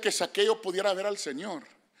 Antes de que Zaqueo pudiera ver al Señor,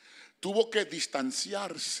 tuvo que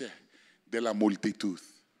distanciarse de la multitud.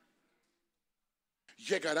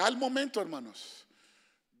 Llegará el momento, hermanos,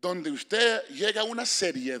 donde usted llega a una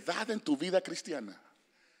seriedad en tu vida cristiana,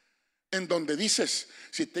 en donde dices,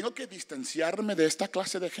 si tengo que distanciarme de esta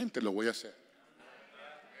clase de gente, lo voy a hacer.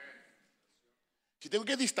 Si tengo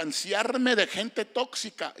que distanciarme de gente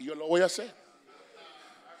tóxica, yo lo voy a hacer.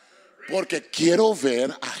 Porque quiero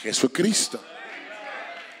ver a Jesucristo.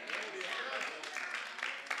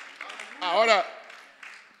 Ahora,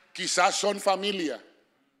 quizás son familia.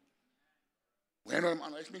 Bueno,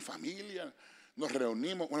 hermano, es mi familia. Nos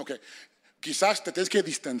reunimos. Bueno, que quizás te tienes que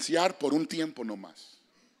distanciar por un tiempo nomás.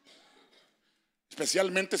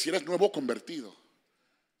 Especialmente si eres nuevo convertido.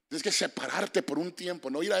 Tienes que separarte por un tiempo,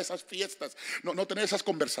 no ir a esas fiestas, no tener esas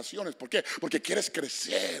conversaciones. ¿Por qué? Porque quieres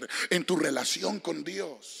crecer en tu relación con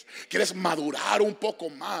Dios. Quieres madurar un poco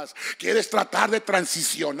más. Quieres tratar de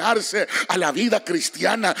transicionarse a la vida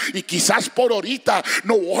cristiana. Y quizás por ahorita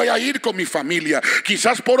no voy a ir con mi familia.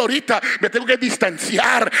 Quizás por ahorita me tengo que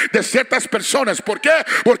distanciar de ciertas personas. ¿Por qué?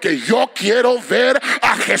 Porque yo quiero ver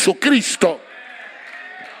a Jesucristo.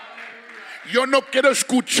 Yo no quiero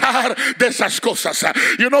escuchar de esas cosas.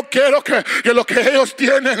 Yo no quiero que lo que ellos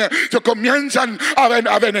tienen se comienzan a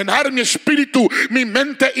envenenar mi espíritu, mi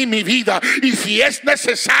mente y mi vida. Y si es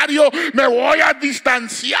necesario, me voy a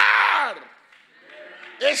distanciar.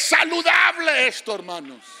 Es saludable esto,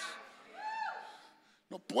 hermanos.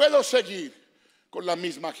 No puedo seguir con la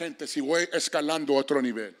misma gente si voy escalando otro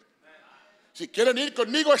nivel. Si quieren ir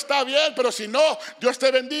conmigo está bien, pero si no, Dios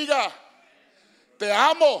te bendiga. Te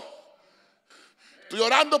amo. Estoy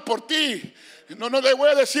orando por ti. No le voy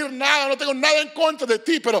a decir nada. No tengo nada en contra de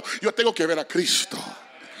ti, pero yo tengo que ver a Cristo.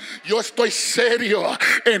 yo estoy serio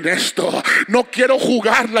en esto. No quiero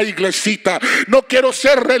jugar la iglesita, no quiero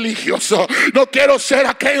ser religioso, no quiero ser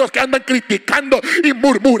aquellos que andan criticando y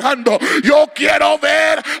murmurando. Yo quiero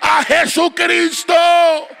ver a Jesucristo.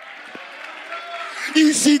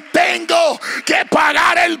 Y si tengo que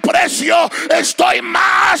pagar el precio, estoy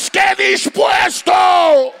más que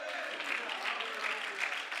dispuesto.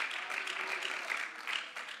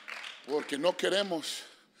 Porque no queremos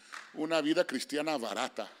una vida cristiana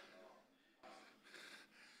barata.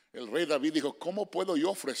 El rey David dijo: ¿cómo puedo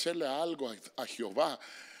yo ofrecerle algo a Jehová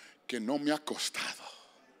que no me ha costado?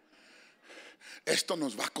 Esto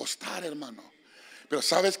nos va a costar, hermano. Pero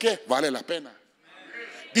 ¿sabes qué? Vale la pena.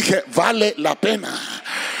 Dije, vale la pena.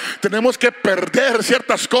 Tenemos que perder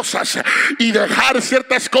ciertas cosas y dejar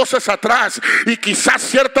ciertas cosas atrás, y quizás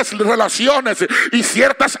ciertas relaciones y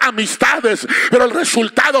ciertas amistades, pero el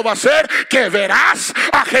resultado va a ser que verás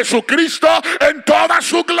a Jesucristo en toda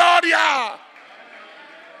su gloria.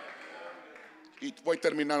 Y voy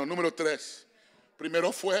terminando. Número 3.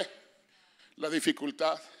 Primero fue la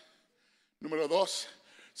dificultad. Número 2,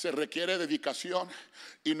 se requiere dedicación.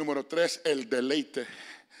 Y número 3, el deleite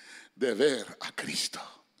de ver a Cristo.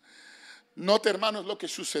 Note, hermanos, lo que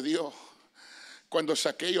sucedió cuando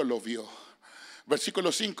Zaqueo lo vio.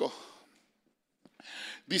 Versículo 5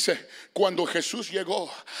 dice: cuando Jesús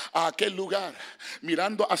llegó a aquel lugar,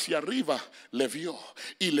 mirando hacia arriba, le vio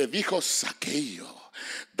y le dijo: Zaqueo,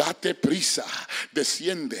 date prisa,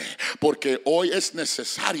 desciende, porque hoy es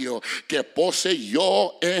necesario que pose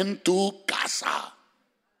yo en tu casa.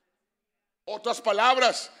 Otras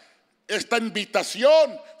palabras, esta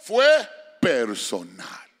invitación fue personal.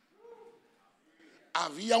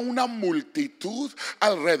 Había una multitud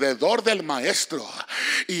alrededor del maestro,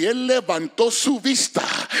 y él levantó su vista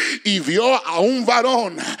y vio a un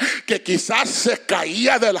varón que quizás se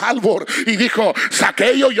caía del árbol y dijo: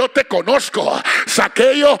 Zaqueo, yo te conozco.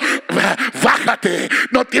 Zaqueo, bájate,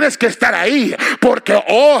 no tienes que estar ahí, porque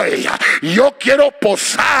hoy yo quiero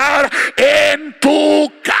posar en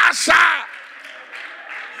tu casa.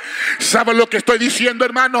 ¿Saben lo que estoy diciendo,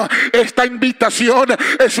 hermano? Esta invitación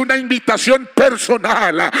es una invitación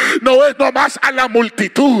personal. No es nomás a la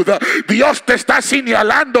multitud. Dios te está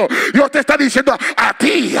señalando. Dios te está diciendo a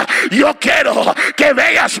ti: yo quiero que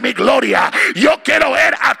veas mi gloria. Yo quiero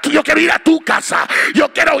ir a tu casa.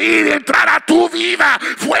 Yo quiero ir y entrar a tu vida.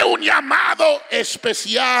 Fue un llamado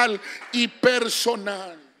especial y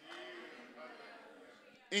personal.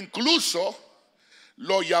 Incluso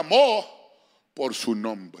lo llamó por su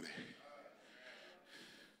nombre.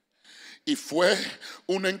 Y fue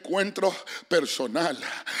un encuentro personal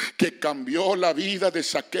que cambió la vida de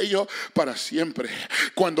Zaqueo para siempre.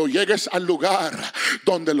 Cuando llegues al lugar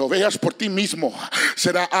donde lo veas por ti mismo,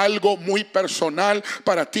 será algo muy personal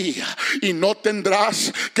para ti, y no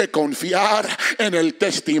tendrás que confiar en el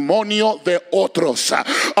testimonio de otros.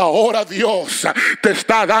 Ahora Dios te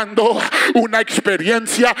está dando una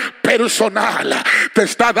experiencia personal, te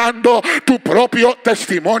está dando tu propio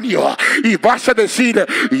testimonio, y vas a decir: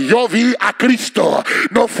 yo vi a Cristo.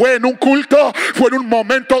 No fue en un culto, fue en un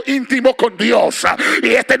momento íntimo con Dios. Y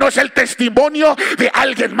este no es el testimonio de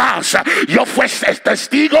alguien más. Yo fui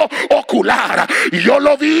testigo ocular, y yo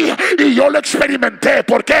lo vi y yo lo experimenté,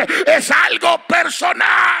 porque es algo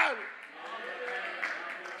personal.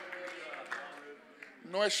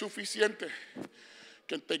 No es suficiente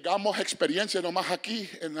que tengamos experiencia nomás aquí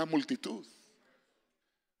en la multitud.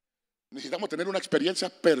 Necesitamos tener una experiencia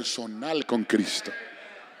personal con Cristo.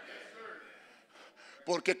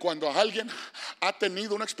 Porque cuando alguien ha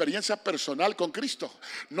tenido una experiencia personal con Cristo,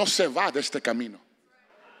 no se va de este camino.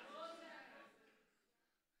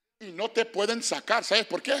 Y no te pueden sacar. ¿Sabes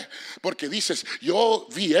por qué? Porque dices: yo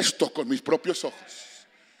vi esto con mis propios ojos.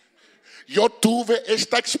 Yo tuve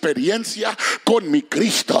esta experiencia con mi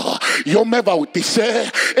Cristo. Yo me bauticé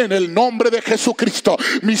en el nombre de Jesucristo.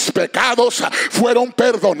 Mis pecados fueron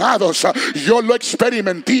perdonados. Yo lo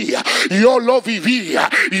experimenté. Yo lo viví.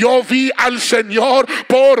 Yo vi al Señor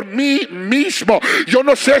por mí mismo. Yo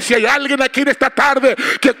no sé si hay alguien aquí en esta tarde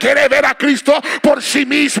que quiere ver a Cristo por sí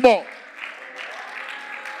mismo.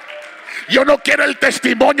 Yo no quiero el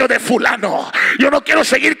testimonio de fulano. Yo no quiero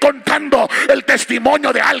seguir contando el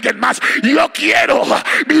testimonio de alguien más. Yo quiero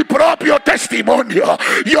mi propio testimonio.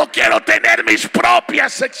 Yo quiero tener mis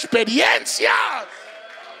propias experiencias.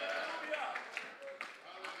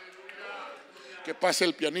 Que pase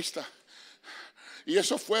el pianista. Y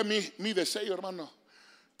eso fue mi deseo, hermano,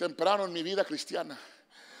 temprano en mi vida cristiana.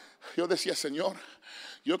 Yo decía: Señor,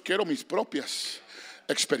 yo quiero mis propias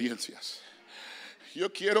experiencias. Yo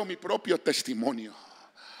quiero mi propio testimonio.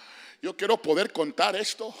 Yo quiero poder contar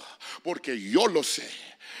esto porque yo lo sé.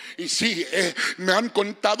 Y sí, me han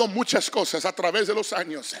contado muchas cosas a través de los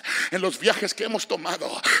años, en los viajes que hemos tomado.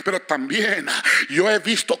 Pero también yo he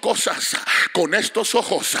visto cosas con estos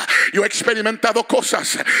ojos. Yo he experimentado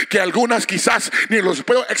cosas que algunas quizás ni los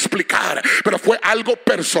puedo explicar, pero fue algo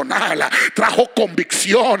personal. Trajo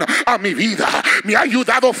convicción a mi vida. Me ha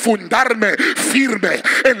ayudado a fundarme firme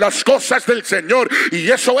en las cosas del Señor. Y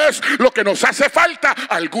eso es lo que nos hace falta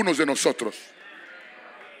a algunos de nosotros.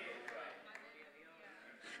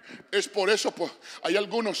 Es por eso, pues, hay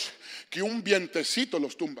algunos que un vientecito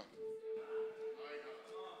los tumba.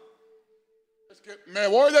 Es que me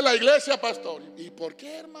voy de la iglesia, pastor. ¿Y por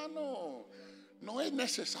qué, hermano? No es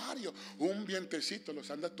necesario. Un vientecito los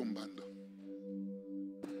anda tumbando.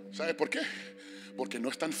 ¿Sabe por qué? Porque no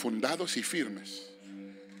están fundados y firmes.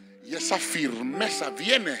 Y esa firmeza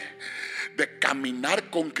viene de caminar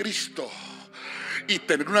con Cristo y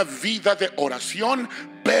tener una vida de oración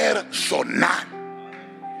personal.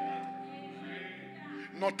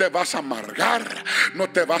 No te vas a amargar,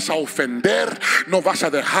 no te vas a ofender, no vas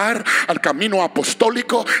a dejar al camino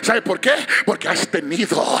apostólico. ¿Sabe por qué? Porque has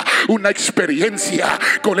tenido una experiencia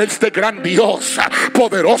con este gran Dios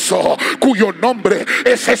poderoso, cuyo nombre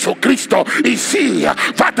es Jesucristo. Y sí,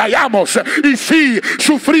 batallamos, y sí,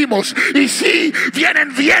 sufrimos, y sí,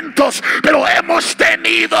 vienen vientos, pero hemos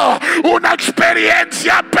tenido una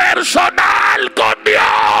experiencia personal con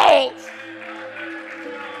Dios.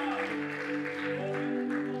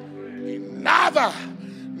 Nada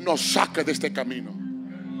nos saca de este camino.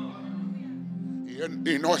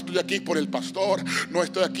 Y no estoy aquí por el pastor, no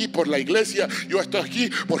estoy aquí por la iglesia, yo estoy aquí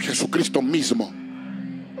por Jesucristo mismo.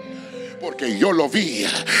 Porque yo lo vi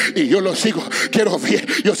y yo lo sigo. Quiero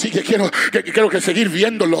que seguir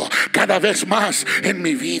viéndolo cada vez más en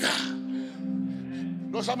mi vida.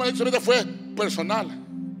 No solamente fue personal,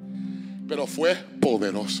 pero fue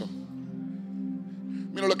poderoso.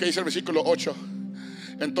 Mira lo que dice el versículo 8.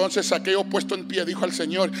 Entonces Zaqueo, puesto en pie, dijo al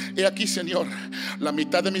Señor: he aquí, Señor, la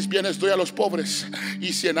mitad de mis bienes doy a los pobres,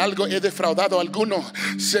 y si en algo he defraudado a alguno,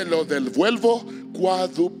 se lo devuelvo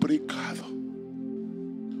cuadruplicado.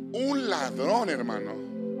 Un ladrón, hermano,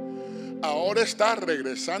 ahora está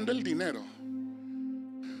regresando el dinero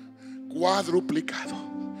cuadruplicado,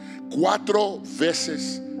 4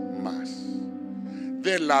 veces más.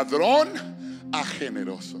 De ladrón a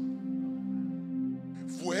generoso.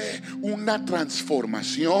 Fue una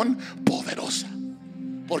transformación poderosa.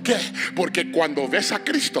 ¿Por qué? Porque cuando ves a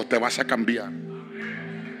Cristo te vas a cambiar.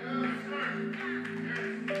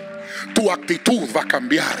 Tu actitud va a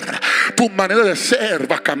cambiar. Tu manera de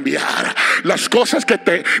ser va a cambiar. Las cosas que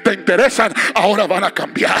te interesan ahora van a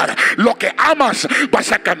cambiar. Lo que amas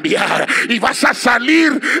vas a cambiar. Y vas a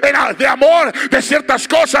salir de amor de ciertas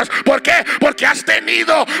cosas. ¿Por qué? Porque has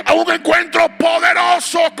tenido un encuentro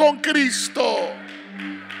poderoso con Cristo.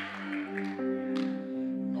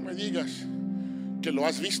 No me digas que lo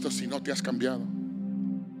has visto si no te has cambiado.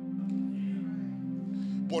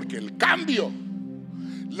 Porque el cambio,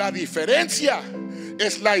 la diferencia,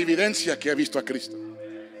 es la evidencia que he visto a Cristo.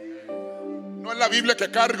 No es la Biblia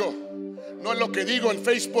que cargo, no es lo que digo en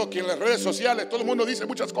Facebook y en las redes sociales. Todo el mundo dice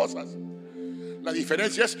muchas cosas. La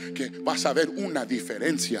diferencia es que vas a ver una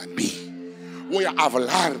diferencia en mí. Voy a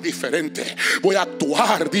hablar diferente, voy a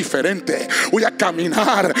actuar diferente, voy a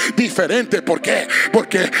caminar diferente. ¿Por qué?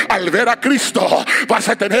 Porque al ver a Cristo vas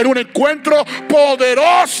a tener un encuentro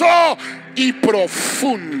poderoso y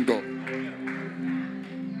profundo.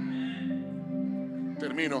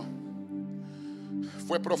 Termino.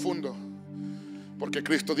 Fue profundo porque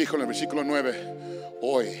Cristo dijo en el versículo 9: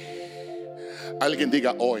 hoy, alguien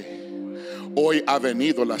diga hoy. Hoy ha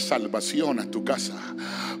venido la salvación a tu casa,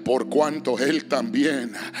 por cuanto él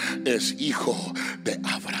también es hijo de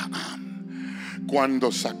Abraham.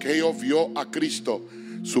 Cuando Zaqueo vio a Cristo,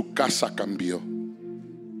 su casa cambió.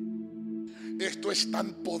 Esto es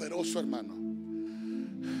tan poderoso, hermano.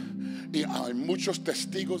 Y hay muchos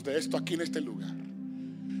testigos de esto aquí en este lugar.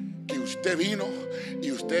 Que usted vino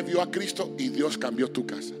y usted vio a Cristo y Dios cambió tu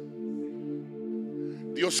casa.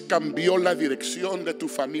 Dios cambió la dirección de tu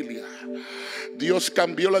familia. Dios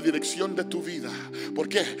cambió la dirección de tu vida. ¿Por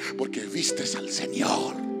qué? Porque vistes al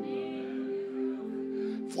Señor.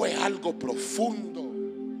 Fue algo profundo.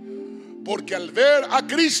 Porque al ver a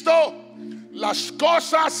Cristo, las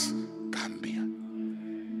cosas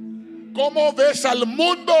cambian. Cómo ves al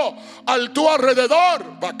mundo a tu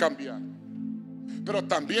alrededor va a cambiar. Pero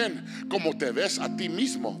también como te ves a ti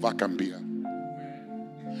mismo va a cambiar.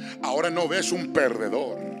 Ahora no ves un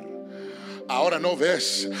perdedor. Ahora no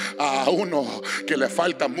ves a uno que le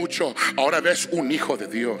falta mucho. Ahora ves un hijo de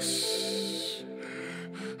Dios.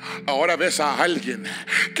 Ahora ves a alguien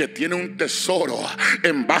que tiene un tesoro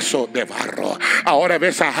en vaso de barro. Ahora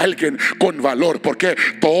ves a alguien con valor, porque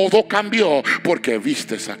todo cambió porque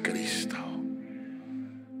vistes a Cristo.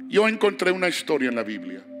 Yo encontré una historia en la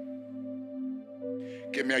Biblia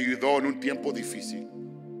que me ayudó en un tiempo difícil.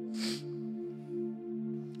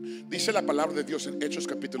 Dice la palabra de Dios en Hechos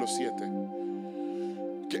capítulo 7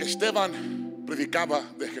 que Esteban predicaba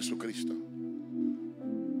de Jesucristo,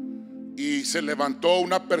 y se levantó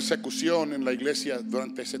una persecución en la iglesia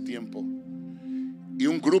durante ese tiempo. Y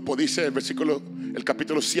un grupo, dice el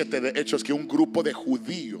capítulo 7 de Hechos, que un grupo de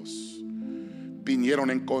judíos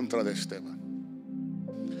vinieron en contra de Esteban.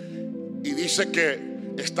 Y dice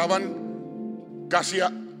que estaban casi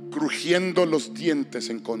crujiendo los dientes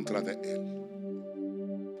en contra de él.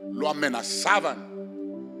 Lo amenazaban,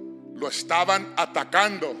 lo estaban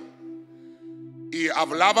atacando y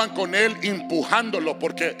hablaban con él empujándolo,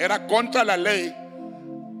 porque era contra la ley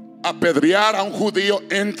apedrear a un judío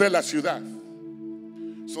entre la ciudad.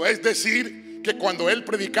 Eso es decir, que cuando él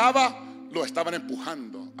predicaba lo estaban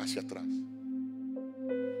empujando hacia atrás,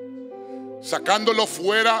 sacándolo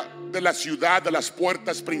fuera de la ciudad, de las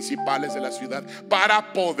puertas principales de la ciudad,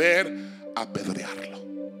 para poder apedrearlo.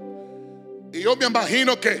 Y yo me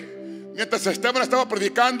imagino que mientras Esteban estaba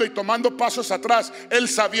predicando y tomando pasos atrás, él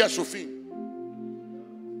sabía su fin.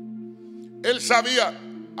 Él sabía,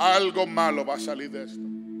 algo malo va a salir de esto,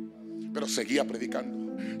 pero seguía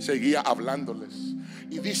predicando, seguía hablándoles.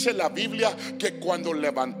 Y dice la Biblia que cuando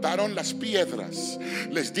levantaron las piedras,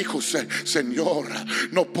 les dijo: Señor,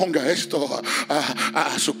 no ponga esto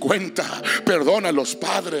a su cuenta, perdónalos,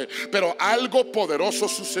 Padre. Pero algo poderoso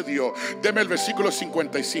sucedió. Deme el versículo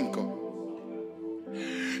 55.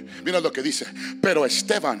 Mira lo que dice: pero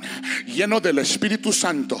Esteban, lleno del Espíritu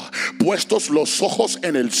Santo, puestos los ojos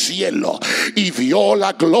en el cielo, y vio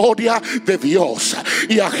la gloria de Dios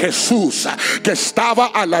y a Jesús que estaba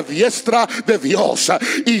a la diestra de Dios,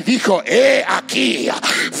 y dijo: he aquí,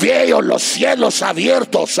 veo los cielos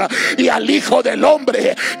abiertos y al Hijo del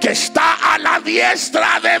Hombre que está a la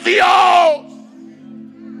diestra de Dios.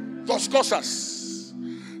 Dos cosas.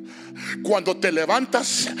 Cuando te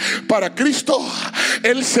levantas para Cristo,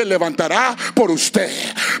 Él se levantará por usted.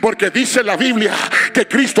 Porque dice la Biblia que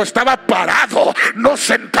Cristo estaba parado, no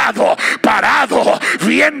sentado, parado,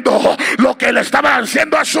 viendo lo que le estaban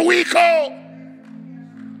haciendo a su Hijo.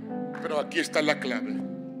 Pero aquí está la clave.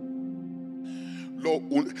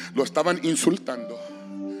 Lo estaban insultando,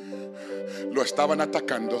 lo estaban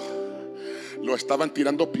atacando, lo estaban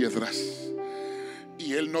tirando piedras,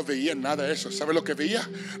 y él no veía nada de eso. ¿Sabe lo que veía?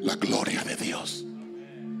 La gloria de Dios.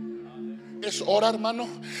 Es hora, hermano,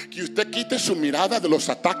 que usted quite su mirada de los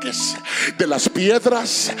ataques, de las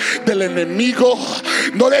piedras, del enemigo.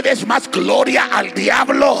 No le des más gloria al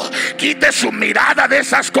diablo. Quite su mirada de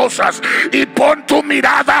esas cosas y pon tu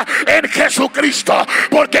mirada en Jesucristo.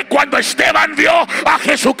 Porque cuando Esteban vio a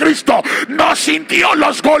Jesucristo, no sintió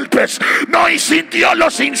los golpes, no sintió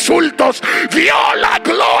los insultos, vio la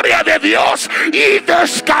gloria de Dios y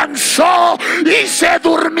descansó y se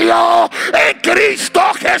durmió en Cristo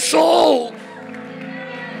Jesús.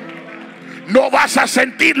 No vas a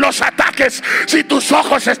sentir los ataques si tus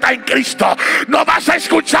ojos están en Cristo. No vas a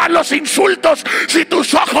escuchar los insultos si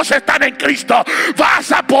tus ojos están en Cristo.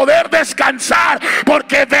 Vas a poder descansar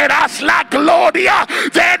porque verás la gloria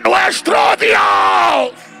de nuestro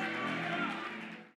Dios.